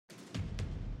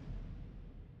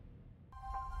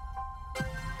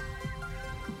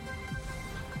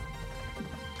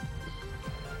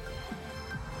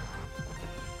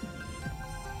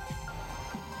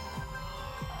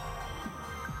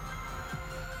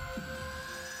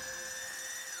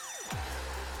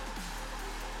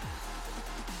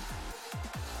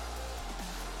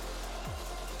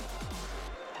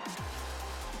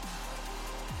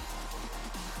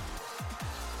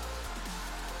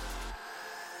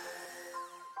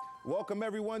Welcome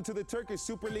everyone to the Turkish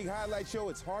Super League Highlight Show.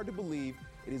 It's hard to believe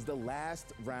it is the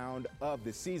last round of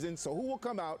the season. So who will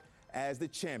come out as the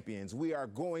champions? We are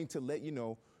going to let you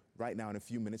know right now in a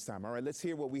few minutes' time. All right, let's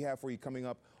hear what we have for you coming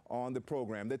up on the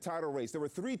program. The title race. There were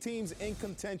three teams in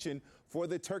contention for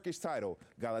the Turkish title: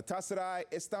 Galatasaray,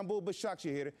 Istanbul,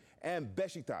 Başakşehir, and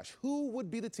Beşiktaş. Who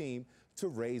would be the team to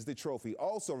raise the trophy?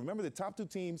 Also, remember the top two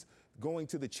teams going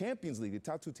to the Champions League. The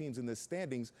top two teams in the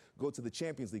standings go to the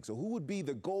Champions League. So who would be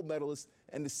the gold medalist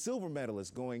and the silver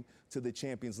medalist going to the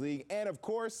Champions League? And of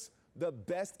course, the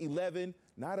best 11,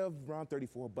 not of round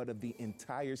 34, but of the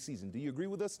entire season. Do you agree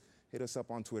with us? Hit us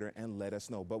up on Twitter and let us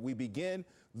know. But we begin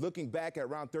looking back at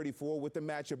round 34 with the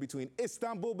matchup between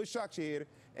Istanbul Başakşehir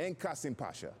and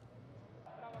Kasımpaşa.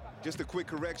 Just a quick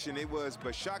correction. It was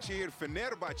Başakşehir,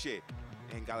 Fenerbahce,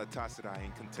 and Galatasaray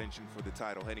in contention for the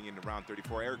title heading into round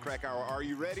 34. Eric Krakauer, are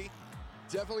you ready?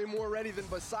 Definitely more ready than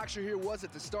Başakşehir was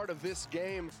at the start of this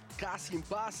game.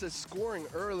 Kasımpaşa scoring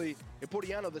early.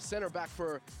 Eporiano, the center back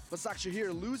for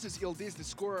Başakşehir, loses Yildiz, the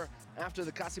scorer, after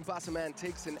the Kasımpaşa man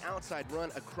takes an outside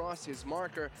run across his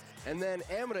marker. And then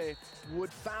Emre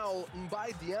would foul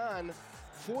Mbaye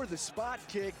for the spot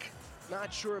kick.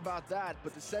 Not sure about that,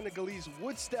 but the Senegalese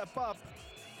would step up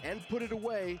and put it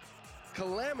away.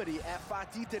 Calamity at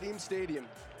Fatih Terim Stadium.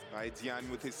 Diyan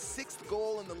with his 6th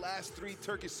goal in the last 3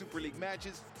 Turkish Super League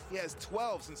matches. He has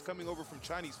 12 since coming over from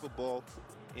Chinese football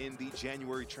in the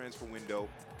January transfer window.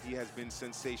 He has been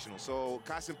sensational. So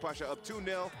Kasımpaşa up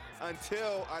 2-0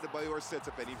 until Adebayor sets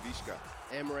up Eddie Vişça.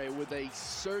 Emre with a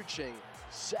searching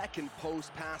second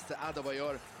post pass to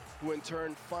Adebayor, who in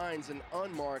turn finds an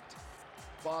unmarked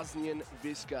Bosnian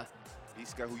Vişça.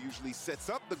 Vişça, who usually sets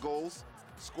up the goals,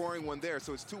 scoring one there.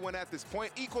 So it's 2-1 at this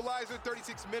point. Equalizer,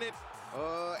 36th minute.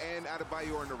 And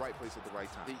Adebayor in the right place at the right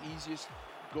time. The easiest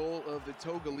goal of the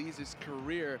Togolese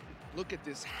career. Look at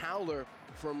this howler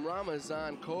from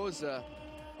Ramazan Koza,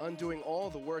 undoing all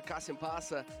the work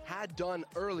Kasımpaşa had done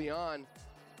early on.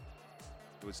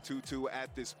 It was 2-2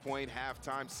 at this point,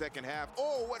 halftime, second half.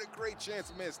 Oh, what a great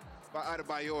chance missed by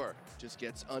Adebayor. Just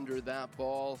gets under that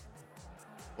ball,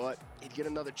 but he'd get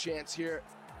another chance here.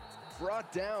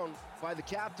 Brought down by the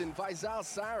captain, Faisal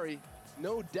Sarri.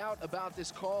 No doubt about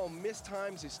this call,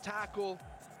 mistimes his tackle.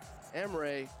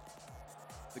 Emre,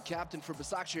 the captain for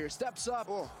Başakşehir, steps up,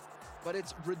 but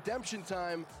it's redemption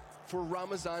time for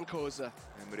Ramazan Koza.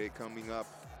 Emre coming up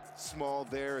small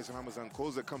there as Ramazan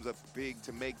Koza comes up big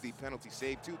to make the penalty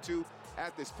save. 2-2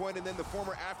 at this point, and then the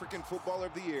former African Footballer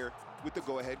of the Year with the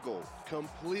go-ahead goal.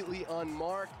 Completely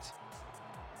unmarked.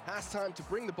 Has time to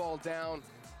bring the ball down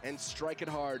and strike it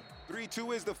hard.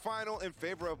 3-2 is the final in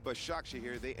favor of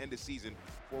Başakşehir. They end the season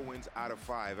 4 wins out of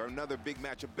 5. Another big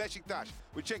match of Beşiktaş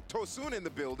with Cenk Tosun in the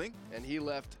building. And he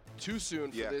left too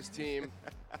soon for this team.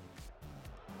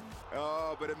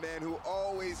 Oh, but a man who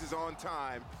always is on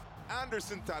time.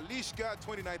 Anderson Talisca,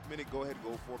 29th minute go-ahead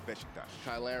goal for Beşiktaş.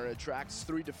 Kyle Larin attracts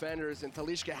 3 defenders, and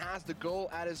Talisca has the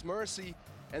goal at his mercy.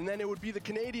 And then it would be the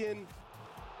Canadian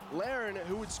Larin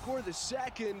who would score the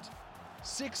second.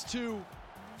 6-2.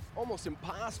 Almost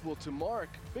impossible to mark,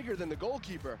 bigger than the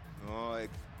goalkeeper. Oh,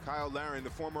 Kyle Larin, the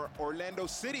former Orlando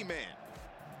City man,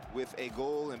 with a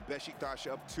goal, and Beşiktaş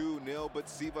up 2-0, but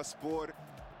Sivasspor,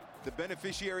 the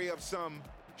beneficiary of some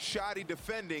shoddy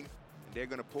defending, and they're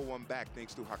gonna pull one back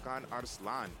thanks to Hakan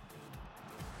Arslan.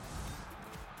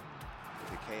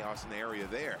 The chaos in the area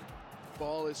there.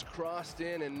 Ball is crossed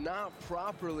in and not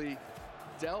properly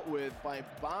dealt with by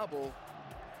Babel,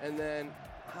 and then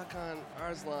Hakan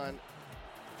Arslan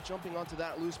jumping onto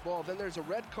that loose ball. Then there's a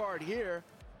red card here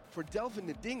for Delvin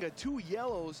Ndinga. 2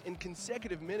 yellows in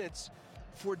consecutive minutes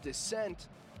for dissent.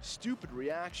 Stupid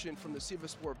reaction from the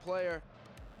Sivasspor player,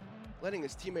 letting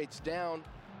his teammates down.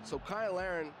 So Kyle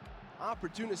Larin,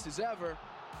 opportunist as ever,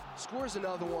 scores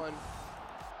another one,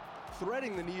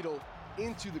 threading the needle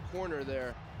into the corner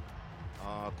there.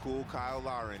 Cool Kyle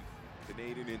Larin,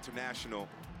 Canadian international,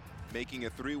 making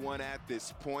it 3-1 at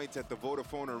this point at the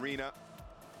Vodafone Arena.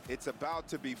 It's about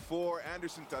to be 4.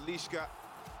 Anderson Talisca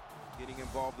getting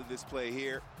involved in this play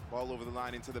here. Ball over the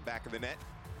line into the back of the net.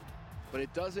 But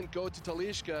it doesn't go to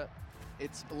Talisca.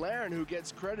 It's Larin who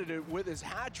gets credited with his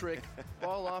hat trick.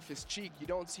 Ball off his cheek. You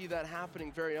don't see that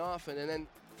happening very often. And then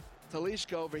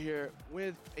Talisca over here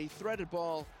with a threaded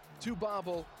ball to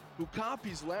Babel, who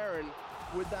copies Larin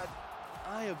with that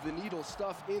eye of the needle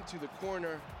stuff into the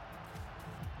corner.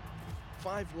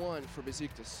 5-1 for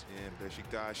Beşiktaş. And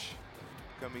Beşiktaş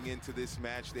coming into this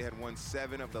match, they had won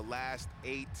 7 of the last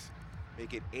 8,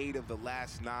 make it 8 of the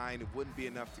last 9. It wouldn't be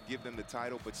enough to give them the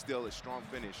title, but still a strong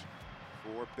finish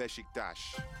for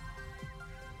Beşiktaş.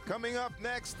 Coming up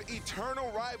next,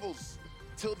 eternal rivals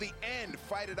till the end,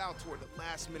 fight it out toward the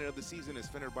last minute of the season as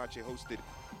Fenerbahce hosted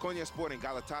Konyaspor and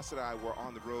Galatasaray were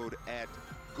on the road at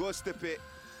Göztepe.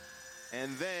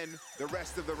 And then the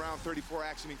rest of the round 34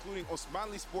 action, including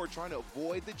Osmanlispor trying to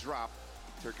avoid the drop.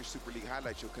 Turkish Super League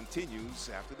highlight show continues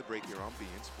after the break here on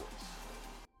beIN Sports.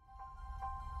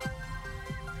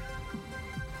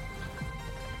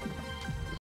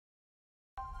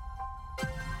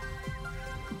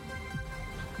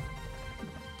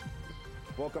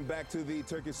 Welcome back to the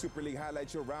Turkish Super League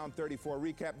highlight show round 34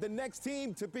 recap. The next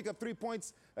team to pick up 3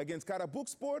 points against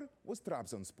Karabükspor was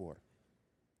Trabzonspor.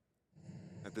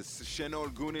 At the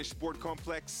Şenol Güneş Sport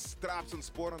Complex,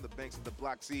 Trabzonspor on the banks of the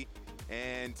Black Sea.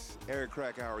 And Eric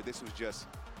Krakauer, this was just,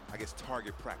 I guess,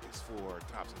 target practice for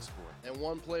Trabzonspor. And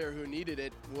one player who needed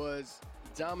it was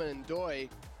Damen Ndoye.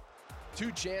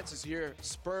 2 chances here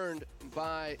spurned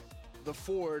by the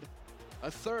forward. A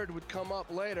third would come up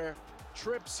later,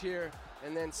 trips here,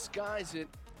 and then skies it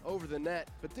over the net.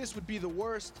 But this would be the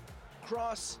worst.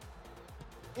 Cross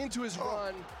into his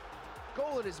run,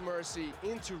 goal at his mercy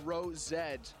into row Z.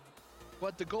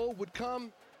 But the goal would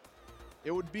come. It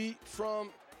would be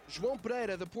from João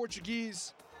Pereira, the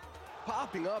Portuguese,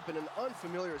 popping up in an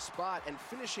unfamiliar spot and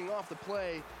finishing off the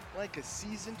play like a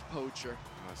seasoned poacher.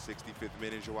 65th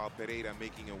minute, João Pereira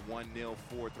making a 1-0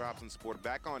 for Trabzonspor.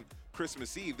 Back on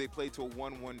Christmas Eve, they played to a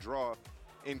 1-1 draw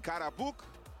in Karabük.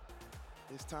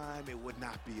 This time, it would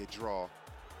not be a draw.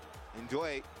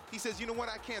 Ndoye, he says, you know what,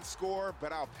 I can't score,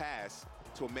 but I'll pass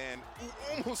to a man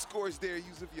who almost scores there,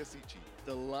 Yusuf Yazici.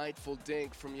 Delightful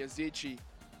dink from Yazici.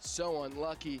 So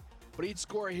unlucky, but he'd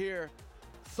score here,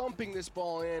 thumping this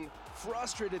ball in,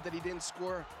 frustrated that he didn't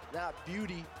score that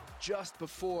beauty just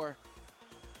before.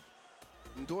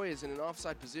 Ndoye is in an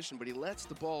offside position, but he lets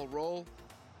the ball roll,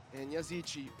 and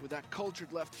Yazici, with that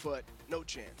cultured left foot, no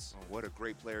chance. Oh, what a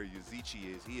great player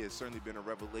Yazici is. He has certainly been a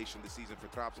revelation this season for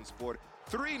Trabzonspor.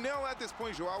 3-0 at this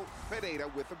point, João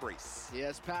Pereira with a brace. He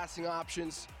has passing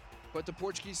options, but the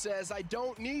Portuguese says, I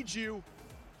don't need you.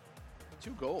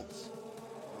 2 goals.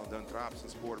 Well done,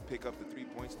 Trabzonspor to pick up the 3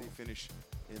 points. They finish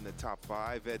in the top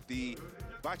 5. At the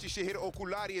Bahçeşehir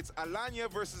Okulari, it's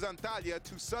Alanya versus Antalya,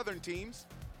 2 southern teams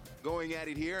going at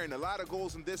it here, and a lot of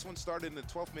goals in this one started in the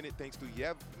 12th minute thanks to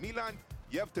Milan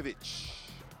Jevtovic.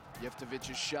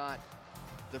 Jevtovic's shot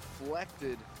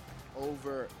deflected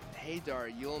over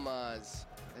Haydar Yilmaz,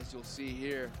 as you'll see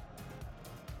here.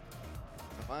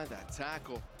 Find that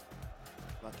tackle.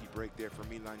 Lucky break there for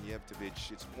Milan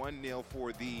Jevtovic. It's 1-0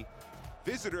 for the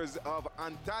visitors of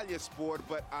Antalyaspor,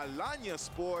 but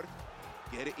Alanyaspor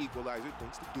get an equalizer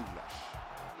thanks to Douglas.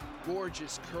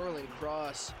 Gorgeous curling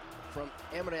cross from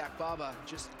Emre Akbaba,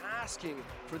 just asking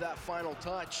for that final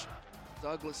touch.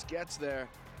 Douglas gets there.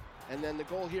 And then the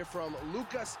goal here from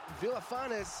Lucas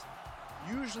Villafanes,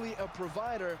 usually a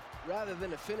provider rather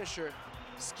than a finisher,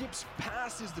 skips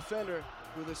past his defender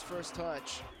with his first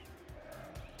touch.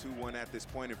 2-1 at this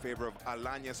point in favor of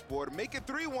Alanyaspor. Make it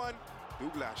 3-1.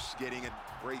 Douglas getting a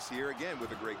brace here again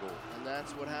with a great goal. And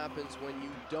that's what happens when you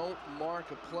don't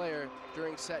mark a player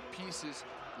during set pieces,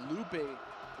 looping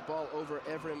the ball over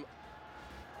Evrim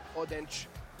Ozenc,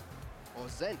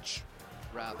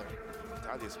 rather.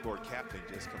 Antalyaspor captain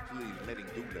just completely letting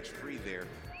Douglas free there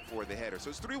for the header. So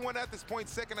it's 3-1 at this point,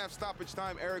 second half stoppage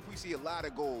time. Eric, we see a lot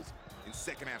of goals in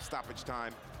second half stoppage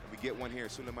time. And we get one here,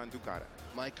 Suleiman Dukara.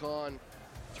 Maicon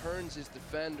turns his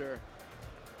defender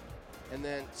and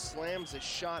then slams a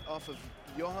shot off of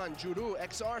Johan Juru,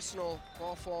 ex-Arsenal.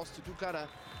 Ball falls to Dukara,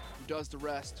 who does the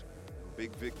rest.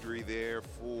 Big victory there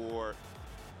for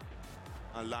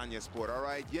Alanyaspor. All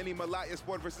right, Yeni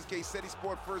Malatyaspor versus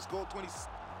Kayserispor. First goal,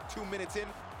 22 minutes in.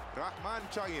 Rahman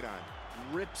Çağıran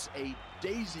rips a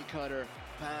daisy cutter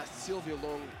past Silvio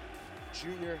Long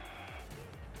Jr.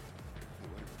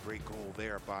 What a great goal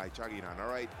there by Çağıran. All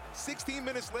right, 16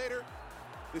 minutes later,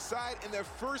 the side in their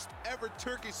first ever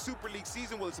Turkish Super League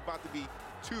season. Well, it's about to be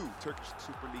 2 Turkish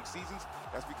Super League seasons.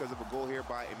 That's because of a goal here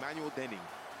by Emmanuel Denning.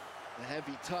 The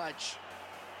heavy touch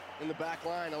in the back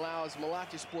line allows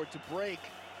Malatyaspor to break.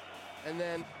 And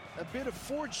then a bit of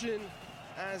fortune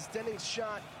as Denning's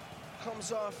shot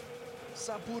comes off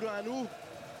Sapuranu.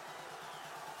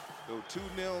 So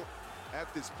 2-0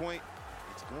 at this point.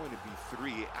 It's going to be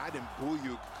 3. Adem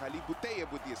Buyuk, Khalid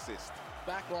Buteyeb with the assist.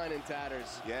 Backline in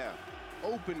tatters. Yeah.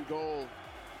 Open goal.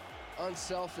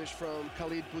 Unselfish from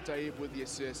Khalid Buteyeb with the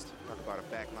assist. Talk about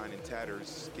a backline in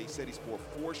tatters. Kayserispor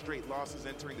 4 straight losses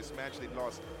entering this match. They've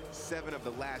lost 7 of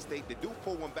the last 8. They do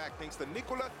pull one back thanks to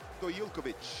Nikola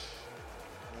Dojilkovic.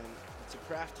 And it's a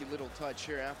crafty little touch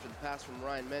here after the pass from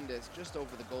Ryan Mendes, just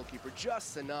over the goalkeeper,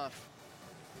 just enough.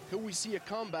 Could we see a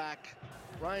comeback?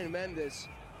 Ryan Mendes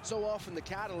so often the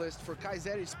catalyst for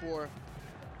Kayserispor.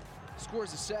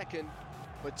 Scores a second,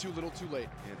 but too little too late.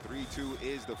 And 3-2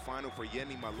 is the final for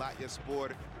Yeni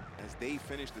Malatyaspor as they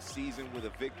finish the season with a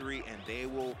victory, and they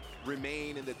will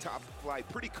remain in the top flight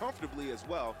pretty comfortably as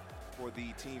well for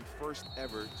the team's first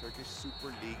ever Turkish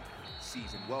Super League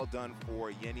season. Well done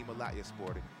for Yeni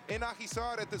Malatyaspor. In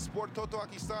Akhisar at the Sport Toto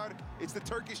Akhisar, it's the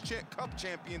Turkish Cup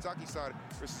champions Akhisar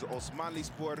versus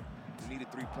Osmanlispor. Who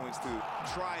needed 3 points to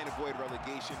try and avoid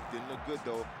relegation. Didn't look good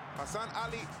though. Hasan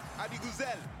Ali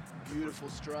Adigüzel. Beautiful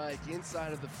strike,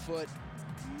 inside of the foot,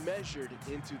 measured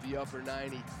into the upper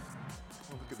 90.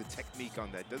 Oh, look at the technique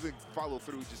on that. Doesn't follow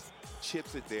through, just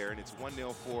chips it there, and it's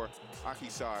 1-0 for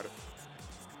Akhisar.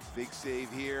 Big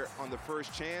save here on the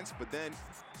first chance, but then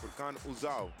Furkan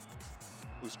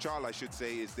Uzcal, I should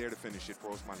say, is there to finish it for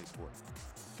Osmanlispor.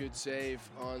 Good save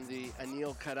on the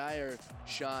Anil Karayer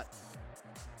shot.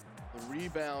 The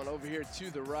rebound over here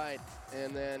to the right,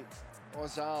 and then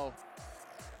Ozal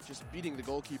just beating the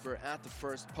goalkeeper at the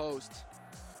first post.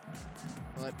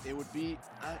 But it would be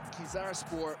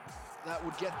Kayserispor that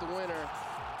would get the winner.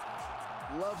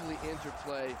 Lovely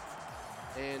interplay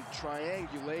and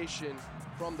triangulation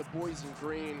from the boys in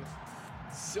green.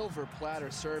 Silver platter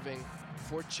serving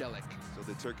for Çelik. So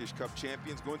the Turkish Cup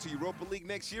champions going to Europa League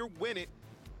next year, win it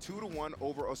 2-1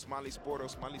 over Osmanlispor.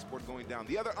 Osmanlispor going down.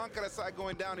 The other Ankara side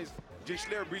going down is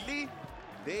Gençler Birliği.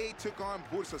 They took on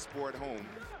Bursaspor at home.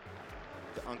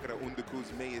 The Ankara Undukuz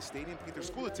Meya Stadium. Peter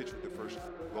Skuletic with the first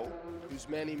goal. Whose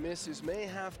many misses may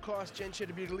have cost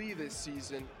Gençler Birliği this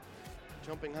season,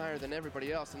 jumping higher than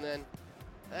everybody else. And then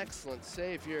excellent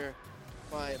save here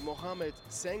by Mohamed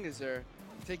Sengezer,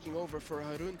 taking over for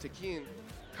Harun Tekin.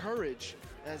 Courage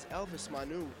as Elvis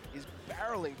Manu is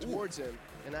barreling towards him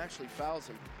and actually fouls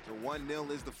him. So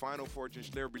 1-0 is the final for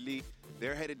Gençler Birliği.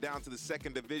 They're headed down to the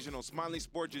second division.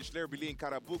 Osmanlispor, Gençler Birliği, and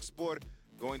Karabukspor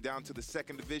going down to the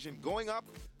second division. Going up,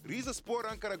 Rizespor,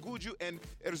 Ankaragücü, and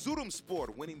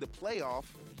Erzurumspor winning the playoff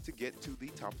to get to the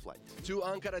top flight. 2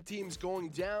 Ankara teams going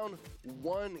down,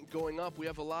 1 going up. We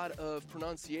have a lot of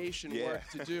pronunciation work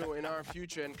to do in our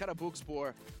future. And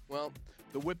Karabukspor, well,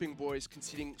 the Whipping Boys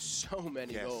conceding so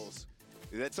many goals.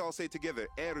 Let's all say together,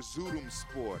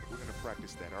 Erzurumspor. We're going to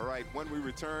practice that, all right? When we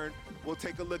return, we'll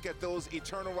take a look at those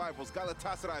eternal rivals,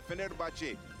 Galatasaray,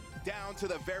 Fenerbahce, down to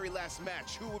the very last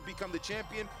match. Who will become the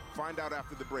champion? Find out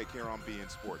after the break here on beIN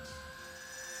Sports.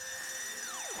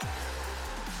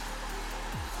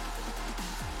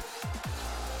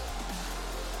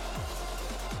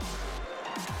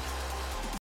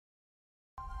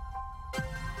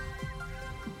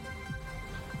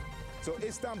 So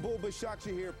Istanbul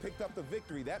Başakşehir here picked up the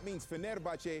victory. That means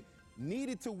Fenerbahce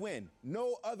needed to win.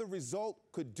 No other result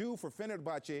could do for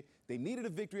Fenerbahce. They needed a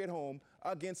victory at home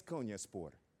against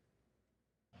Konyaspor.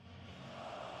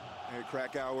 Here at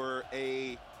Krakauer,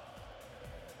 a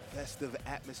festive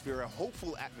atmosphere, a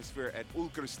hopeful atmosphere at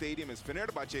Ulker Stadium as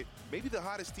Fenerbahce, maybe the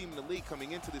hottest team in the league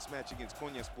coming into this match against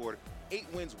Konyaspor. 8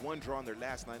 wins, 1 draw in their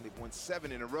last 9. They've won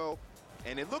 7 in a row.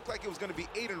 And it looked like it was going to be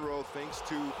 8 in a row thanks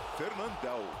to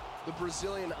Fernandão. The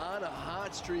Brazilian on a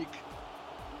hot streak.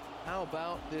 How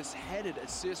about this headed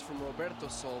assist from Roberto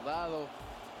Soldado?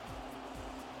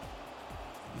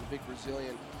 The big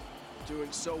Brazilian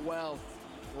doing so well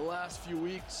the last few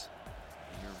weeks.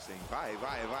 You hear him saying,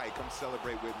 vai, come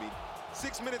celebrate with me.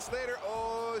 6 minutes later,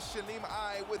 oh, Shalim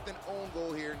Ai with an own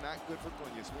goal here. Not good for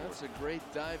Konyaspor. That's a great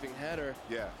diving header.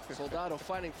 Yeah. Soldado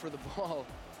fighting for the ball.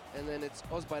 And then it's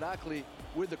Ozbayrakli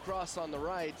with the cross on the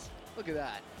right. Look at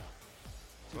that.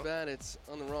 Too bad it's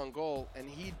on the wrong goal. And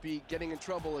he'd be getting in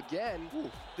trouble again.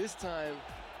 This time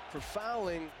for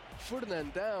fouling.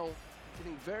 Fernandão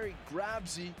getting very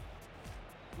grabsy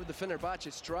with the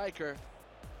Fenerbahce striker.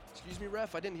 Excuse me,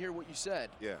 ref, I didn't hear what you said.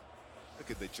 Yeah.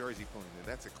 Look at the jersey pulling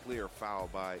there. That's a clear foul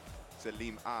by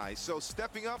Salim Ai. So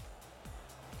stepping up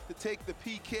to take the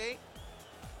PK,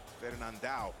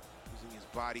 Fernandão using his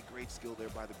body. Great skill there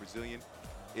by the Brazilian.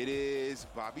 It is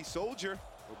Bobby Soldier,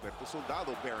 Roberto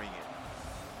Soldado burying it.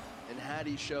 And had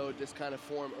he showed this kind of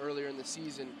form earlier in the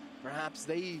season, perhaps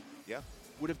they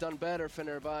would have done better.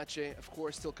 Fenerbahce, of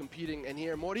course, still competing. And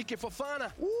here, Morique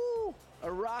Fofana,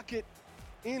 a rocket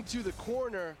into the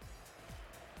corner.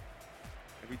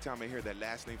 Every time I hear that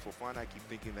last name, Fofana, I keep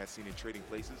thinking that scene in Trading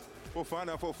Places.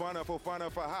 Fofana,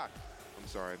 Faha. I'm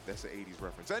sorry, that's an 80s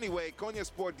reference. Anyway,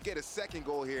 Konyaspor get a second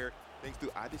goal here, thanks to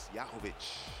Adis Yahovic.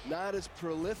 Not as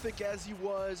prolific as he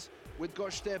was with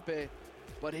Göztepe,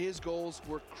 but his goals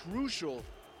were crucial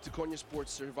to Konyaspor's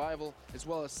survival, as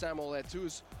well as Samuel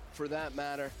Eto'o's for that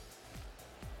matter.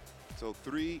 So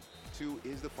 3-2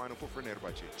 is the final for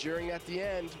Fenerbahce. During at the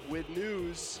end with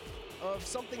news, of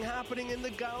something happening in the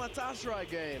Galatasaray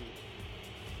game.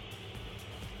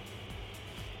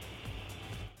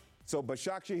 So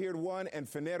Başakşehir won and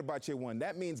Fenerbahce won.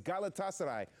 That means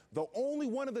Galatasaray, the only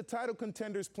one of the title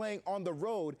contenders playing on the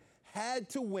road, had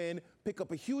to win, pick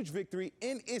up a huge victory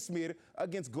in Izmir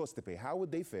against Göztepe. How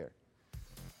would they fare?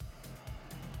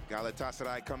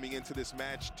 Galatasaray coming into this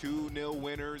match 2-0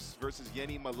 winners versus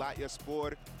Yeni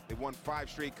Malatyaspor. They won 5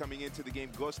 straight coming into the game.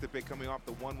 Göztepe coming off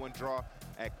the 1-1 draw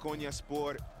at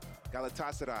Konyaspor.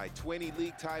 Galatasaray 20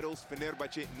 league titles,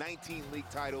 Fenerbahce 19 league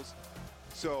titles.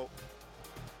 So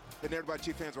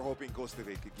Fenerbahce fans were hoping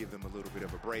Göztepe could give them a little bit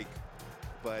of a break,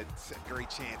 but a great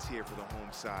chance here for the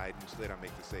home side. Muslera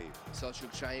make the save.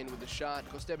 Selçuk Şahin with the shot.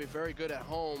 Göztepe very good at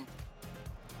home.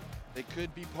 They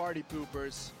could be party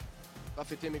poopers.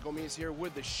 Bafetemi Gomis here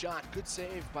with the shot. Good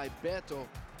save by Beto,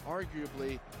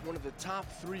 arguably one of the top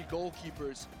 3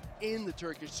 goalkeepers in the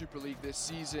Turkish Super League this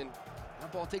season.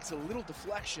 That ball takes a little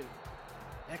deflection.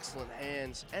 Excellent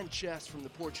hands and chest from the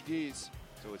Portuguese.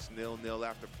 So it's 0-0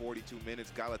 after 42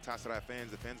 minutes. Galatasaray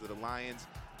fans, the fans of the Lions,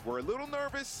 were a little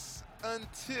nervous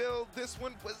until this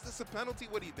one. Was this a penalty?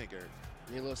 What do you think, Eric?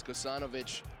 Milos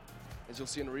Kosanovic, as you'll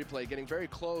see in the replay, getting very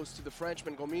close to the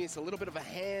Frenchman Gomis. A little bit of a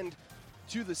hand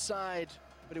to the side,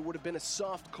 but it would have been a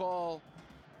soft call.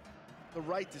 The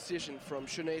right decision from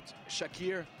Cüneyt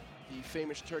Şakir, the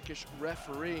famous Turkish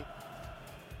referee.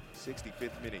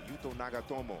 65th minute, Yuto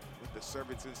Nagatomo with the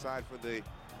servants inside for the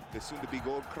soon-to-be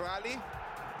goal Krali.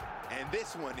 And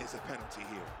this one is a penalty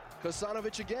here.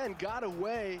 Kosanovic again got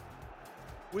away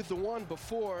with the one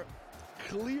before.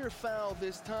 Clear foul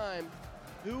this time.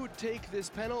 Who would take this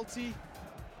penalty? It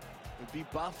would be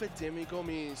Bafetemi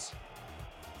Gomis.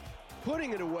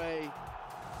 Putting it away,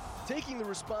 taking the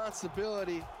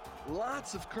responsibility.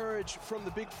 Lots of courage from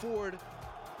the big forward.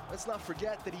 Let's not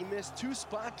forget that he missed 2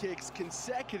 spot kicks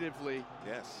consecutively.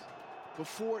 Yes.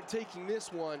 Before taking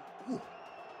this one. Ooh.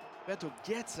 Beto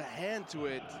gets a hand to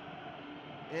it.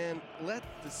 And let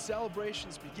the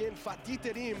celebrations begin. Fatih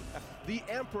Terim, the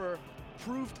Emperor,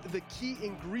 proved the key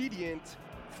ingredient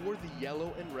for the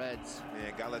yellow and reds.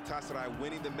 And Galatasaray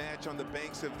winning the match on the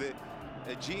banks of the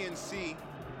Aegean Sea.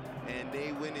 And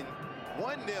they win in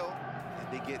 1-0.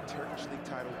 And they get Turkish League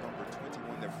title number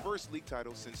 21, their first league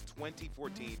title since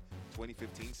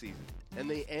 2014-2015 season. And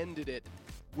they ended it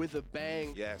with a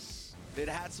bang. Yes. They'd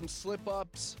had some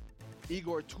slip-ups.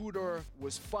 Igor Tudor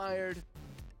was fired.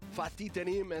 Fatih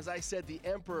Terim, as I said, the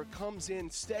Emperor, comes in,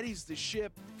 steadies the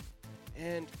ship,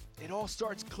 and it all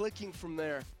starts clicking from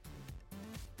there.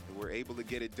 They were able to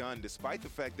get it done despite the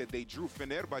fact that they drew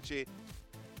Fenerbahce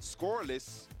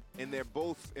scoreless in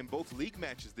both league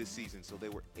matches this season. So they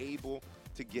were able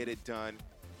to get it done.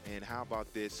 And how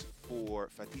about this for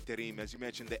Fatih Terim? As you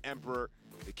mentioned, the Emperor,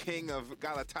 the king of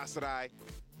Galatasaray,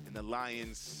 and the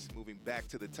Lions moving back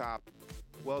to the top.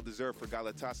 Well-deserved for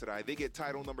Galatasaray. They get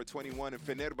title number 21, and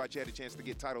Fenerbahce had a chance to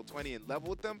get title 20 and level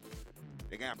with them.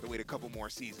 They're going to have to wait a couple more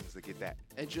seasons to get that.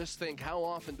 And just think, how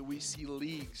often do we see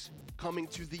leagues coming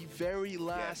to the very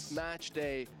last match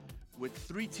day with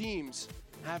 3 teams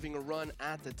having a run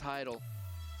at the title?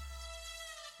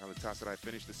 Galatasaray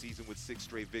finished the season with 6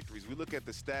 straight victories. We look at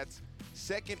the stats.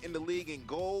 2nd in the league in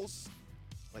goals,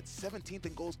 but 17th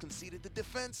in goals conceded. The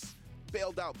defense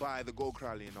bailed out by the Gol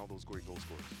Krali and all those great goal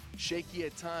scorers. Shaky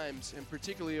at times, and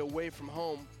particularly away from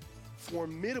home.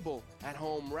 Formidable at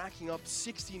home, racking up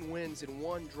 16 wins and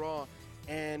 1 draw,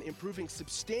 and improving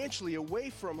substantially away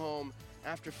from home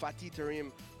after Fatih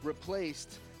Terim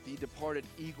replaced the departed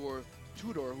Igor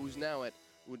Tudor, who's now at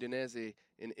Udinese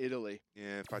in Italy.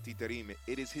 Yeah, Fatih Terim,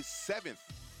 it is his 7th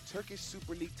Turkish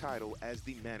Super League title as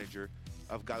the manager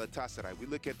of Galatasaray. We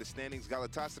look at the standings.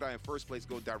 Galatasaray in first place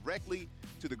go directly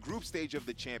to the group stage of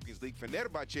the Champions League.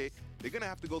 Fenerbahce, they're going to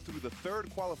have to go through the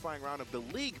 3rd qualifying round of the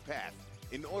league path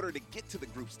in order to get to the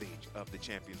group stage of the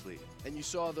Champions League. And you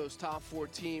saw those top 4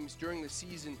 teams during the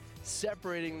season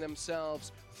separating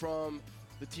themselves from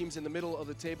the teams in the middle of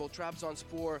the table.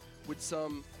 Trabzonspor with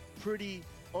some pretty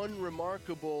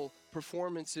unremarkable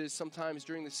performances sometimes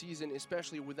during the season,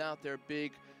 especially without their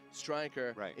big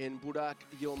striker in Burak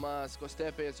Yilmaz.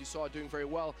 Göztepe, as you saw, doing very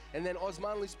well. And then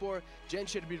Osmanlispor,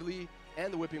 Gençlerbirliği,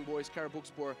 and the Whipping Boys,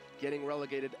 Karabukspor, getting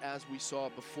relegated as we saw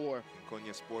before.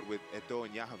 Konyaspor with Edo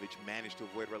and Yahovic managed to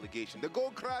avoid relegation. The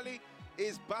Gol Krali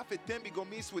is Bafetemi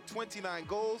Gomis with 29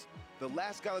 goals. The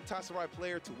last Galatasaray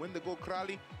player to win the Gol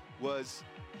Krali was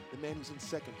the man who's in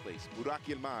 2nd place, Burak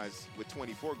Yilmaz, with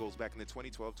 24 goals back in the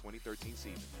 2012-2013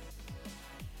 season.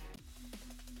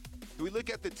 We look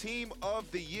at the team of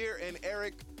the year, and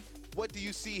Eric, what do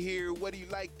you see here? What do you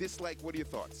like, dislike? What are your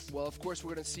thoughts? Well, of course,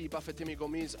 we're going to see Bafetemi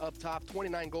Gomis up top,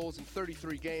 29 goals in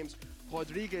 33 games.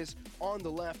 Rodriguez on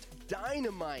the left,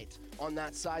 dynamite on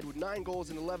that side with 9 goals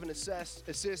and 11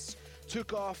 assists.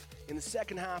 Took off in the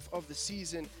second half of the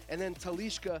season. And then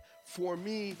Talisca, for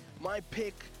me, my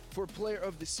pick for player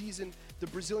of the season. The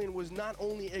Brazilian was not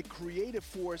only a creative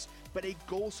force, but a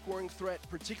goal-scoring threat,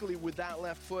 particularly with that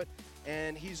left foot.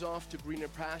 And he's off to greener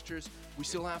pastures. We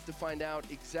still have to find out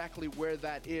exactly where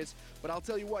that is. But I'll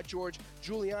tell you what, George,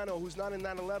 Giuliano, who's not in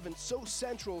that 11, so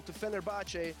central to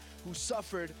Fenerbahce, who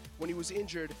suffered when he was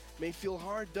injured, may feel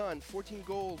hard done. 14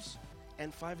 goals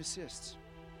and 5 assists.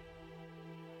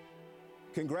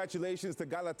 Congratulations to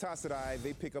Galatasaray.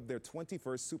 They pick up their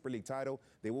 21st Super League title.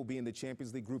 They will be in the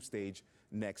Champions League group stage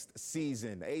next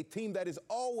season. A team that is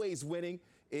always winning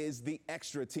is the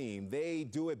Extra team. They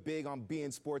do it big on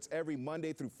beIN Sports every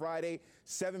Monday through Friday,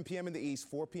 7 p.m. in the East,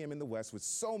 4 p.m. in the West, with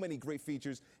so many great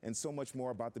features and so much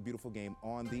more about the beautiful game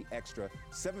on the Extra,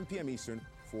 7 p.m. Eastern,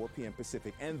 4 p.m.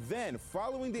 Pacific. And then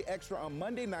following the Extra on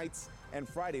Monday nights and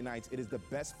Friday nights, it is the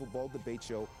best football debate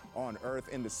show on earth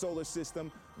in the solar system,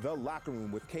 The Locker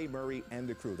Room with Kay Murray and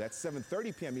the crew. That's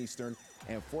 7:30 p.m. Eastern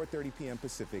and 4:30 p.m.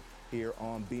 Pacific here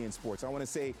on beIN Sports. I want to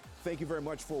say thank you very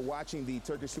much for watching the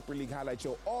Turkish Super League highlight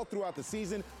show all throughout the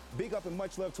season. Big up and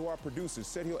much love to our producers,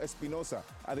 Sergio Espinosa,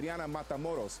 Adriana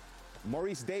Matamoros,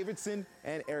 Maurice Davidson,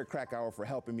 and Eric Krakauer for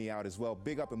helping me out as well.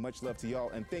 Big up and much love to y'all,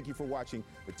 and thank you for watching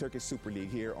the Turkish Super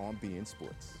League here on beIN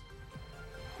Sports.